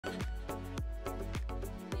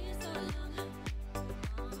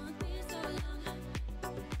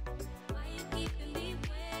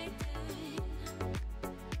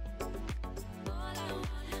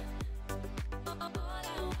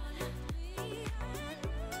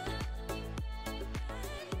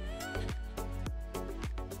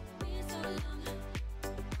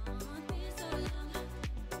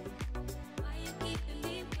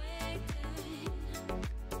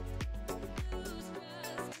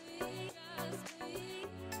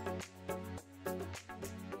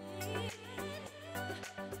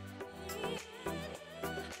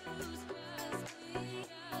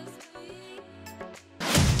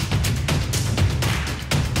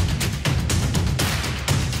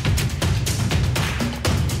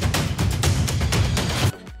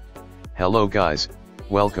Hello guys,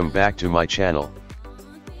 welcome back to my channel.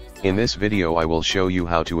 In this video I will show you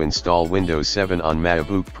how to install Windows 7 on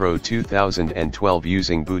Macbook Pro 2012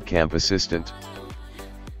 using Bootcamp Assistant.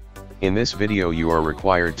 In this video you are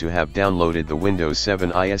required to have downloaded the Windows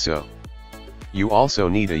 7 ISO. You also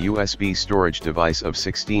need a USB storage device of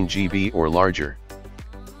 16 GB or larger.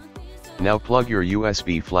 Now plug your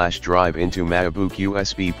USB flash drive into Macbook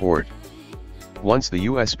USB port. Once the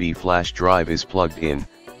USB flash drive is plugged in,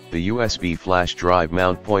 the USB flash drive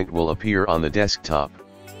mount point will appear on the desktop.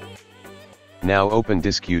 Now open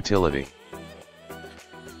Disk Utility.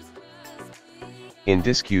 In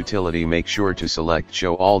Disk Utility make sure to select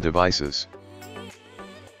Show All Devices.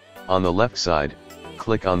 On the left side,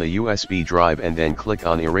 click on the USB drive and then click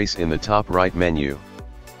on Erase in the top right menu.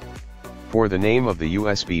 For the name of the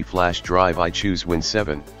USB flash drive I choose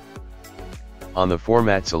Win7. On the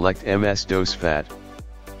format select MS-DOS FAT.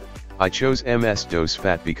 I chose MS-DOS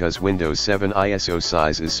FAT because Windows 7 ISO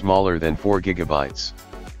size is smaller than 4 GB.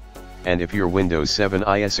 And if your Windows 7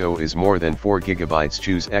 ISO is more than 4 GB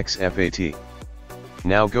choose XFAT.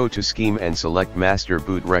 Now go to Scheme and select Master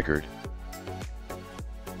Boot Record.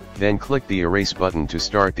 Then click the Erase button to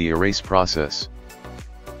start the erase process.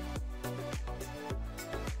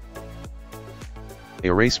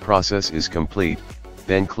 Erase process is complete,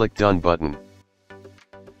 then click Done button.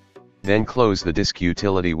 Then close the Disk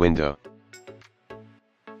Utility window.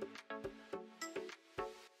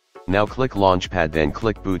 Now click Launchpad then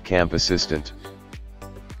click Bootcamp Assistant.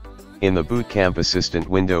 In the Bootcamp Assistant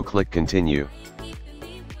window click Continue.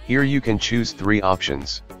 Here you can choose 3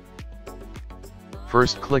 options.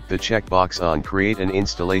 First click the checkbox on Create an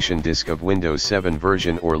installation disk of Windows 7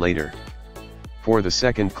 version or later. For the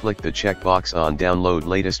second click the checkbox on Download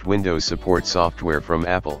latest Windows support software from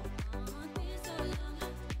Apple.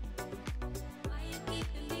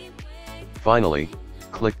 Finally,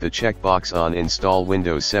 click the checkbox on Install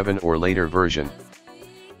Windows 7 or later version.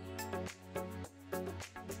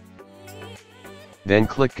 Then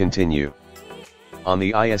click Continue. On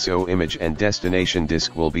the ISO image and destination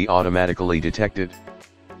disk will be automatically detected.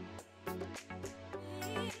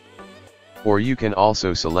 Or you can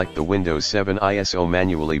also select the Windows 7 ISO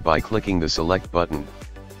manually by clicking the Select button.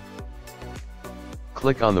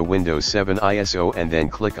 Click on the Windows 7 ISO and then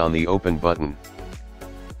click on the Open button.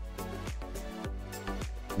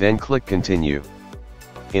 Then click Continue.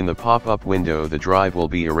 In the pop-up window the drive will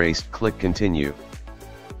be erased. Click Continue.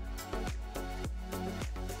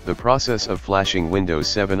 The process of flashing Windows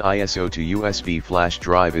 7 ISO to USB flash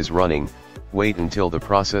drive is running. Wait until the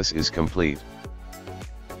process is complete.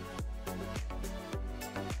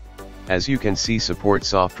 As you can see, support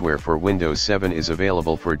software for Windows 7 is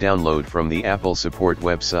available for download from the Apple support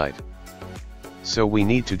website. So we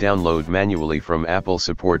need to download manually from Apple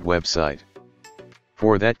support website.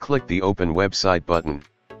 For that click the Open Website button.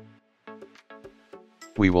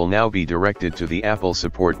 We will now be directed to the Apple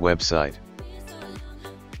support website.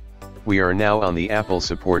 We are now on the Apple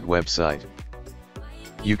support website.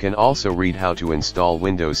 You can also read how to install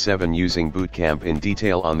Windows 7 using Bootcamp in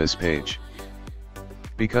detail on this page.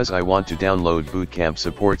 Because I want to download Bootcamp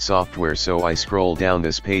support software, so I scroll down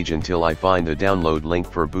this page until I find the download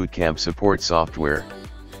link for Bootcamp support software.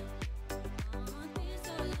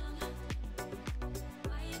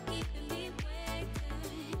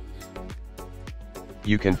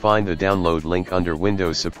 You can find the download link under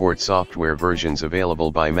Windows support software versions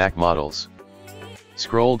available by Mac models.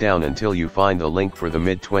 Scroll down until you find the link for the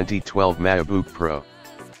mid-2012 Macbook Pro.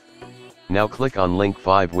 Now click on link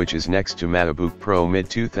 5 which is next to Macbook Pro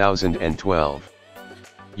mid-2012.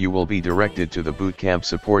 You will be directed to the Bootcamp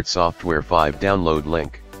Support Software 5 download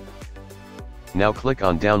link. Now click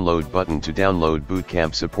on Download button to download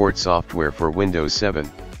Bootcamp Support Software for Windows 7.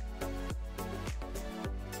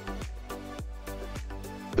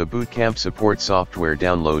 The Bootcamp Support Software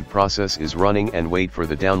download process is running and wait for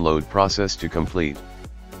the download process to complete.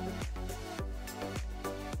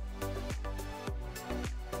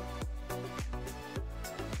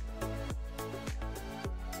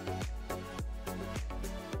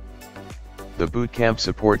 The Bootcamp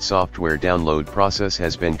support software download process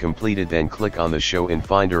has been completed. Then click on the Show in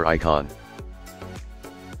Finder icon.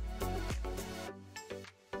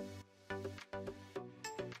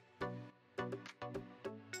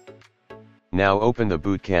 Now open the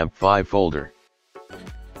Bootcamp 5 folder.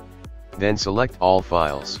 Then select All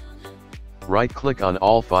Files. Right-click on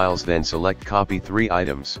All Files then select Copy 3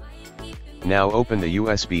 items. Now open the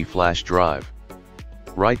USB flash drive.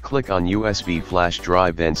 Right-click on USB flash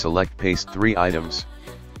drive then select Paste 3 items.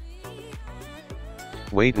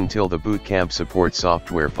 Wait until the Bootcamp support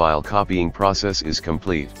software file copying process is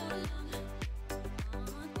complete.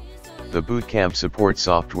 The Bootcamp support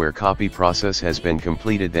software copy process has been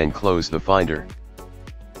completed, then close the Finder.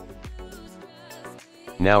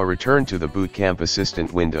 Now return to the Bootcamp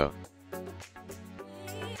Assistant window.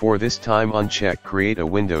 For this time uncheck Create a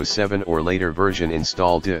Windows 7 or later version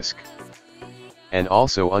install disk. And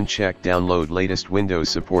also uncheck Download latest Windows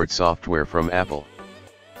support software from Apple.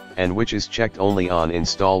 And which is checked only on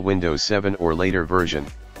Install Windows 7 or later version.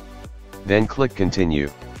 Then click Continue.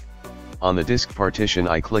 On the disk partition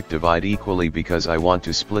I click Divide equally because I want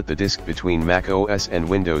to split the disk between Mac OS and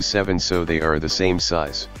Windows 7 so they are the same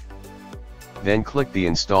size. Then click the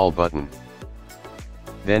Install button.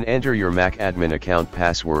 Then enter your Mac admin account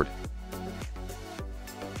password.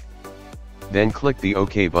 Then click the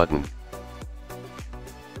OK button.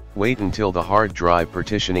 Wait until the hard drive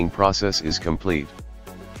partitioning process is complete.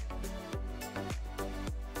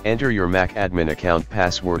 Enter your Mac admin account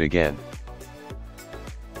password again.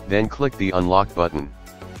 Then click the Unlock button.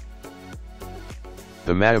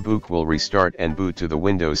 The Macbook will restart and boot to the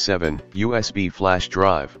Windows 7 USB flash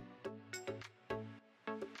drive.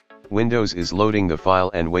 Windows is loading the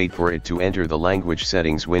file and wait for it to enter the language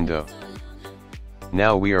settings window.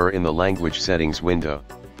 Now we are in the language settings window.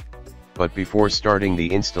 But before starting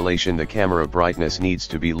the installation the camera brightness needs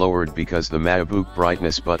to be lowered because the Macbook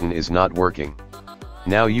brightness button is not working.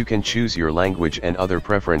 Now you can choose your language and other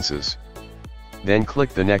preferences. Then click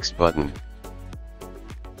the Next button.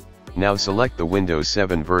 Now select the Windows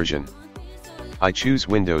 7 version. I choose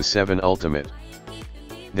Windows 7 Ultimate.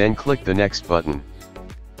 Then click the Next button.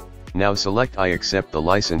 Now select I accept the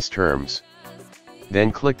license terms.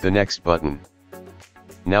 Then click the Next button.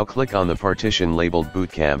 Now click on the partition labeled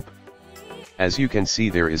Bootcamp. As you can see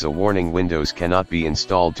there is a warning Windows cannot be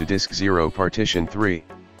installed to disk 0 partition 3.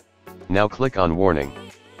 Now click on Warning.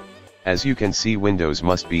 As you can see Windows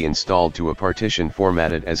must be installed to a partition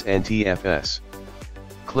formatted as NTFS.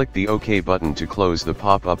 Click the OK button to close the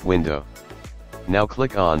pop-up window. Now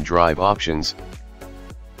click on Drive Options.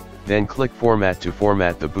 Then click Format to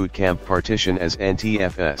format the Bootcamp partition as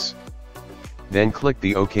NTFS. Then click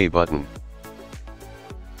the OK button.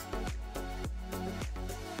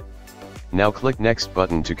 Now click Next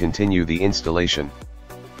button to continue the installation.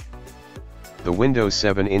 The Windows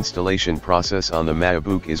 7 installation process on the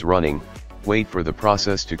Macbook is running. Wait for the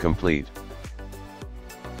process to complete.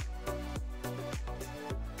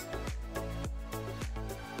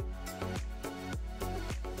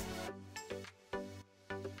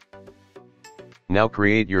 Now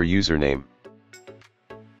create your username.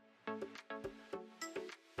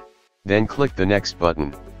 Then click the Next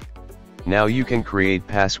button. Now you can create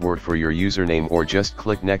password for your username or just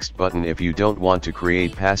click Next button if you don't want to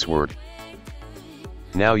create password.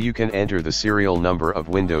 Now you can enter the serial number of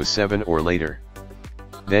Windows 7 or later.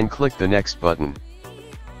 Then click the Next button.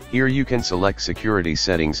 Here you can select security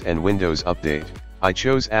settings and Windows Update. I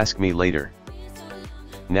chose Ask Me Later.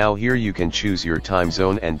 Now here you can choose your time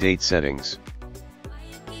zone and date settings.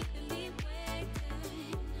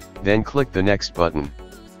 Then click the Next button.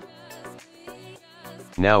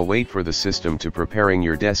 Now wait for the system to preparing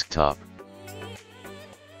your desktop.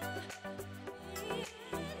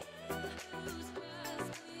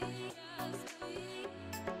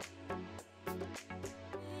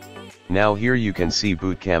 Now here you can see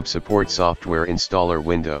Bootcamp Support Software Installer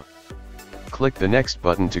window. Click the Next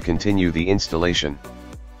button to continue the installation.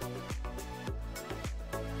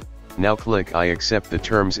 Now click I accept the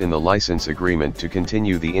terms in the license agreement to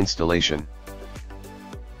continue the installation.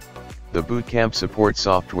 The Bootcamp Support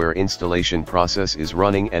Software installation process is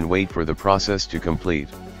running and wait for the process to complete.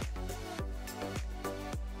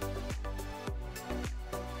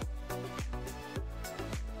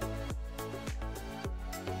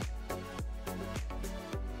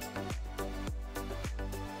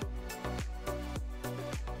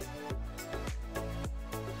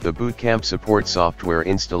 The Bootcamp Support Software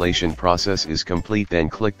installation process is complete, then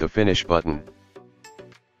click the Finish button.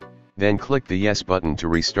 Then click the Yes button to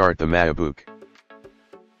restart the Macbook.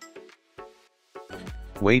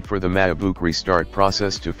 Wait for the Macbook restart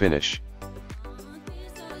process to finish.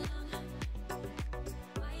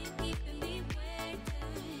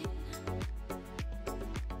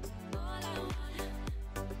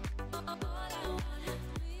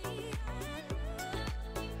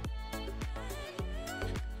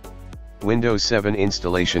 Windows 7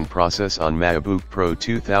 installation process on Macbook Pro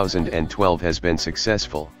 2012 has been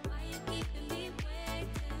successful.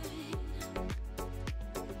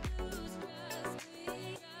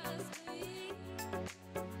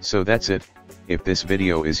 So that's it. If this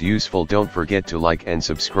video is useful, don't forget to like and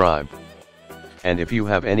subscribe. And if you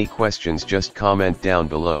have any questions, just comment down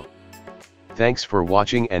below. Thanks for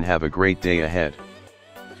watching and have a great day ahead.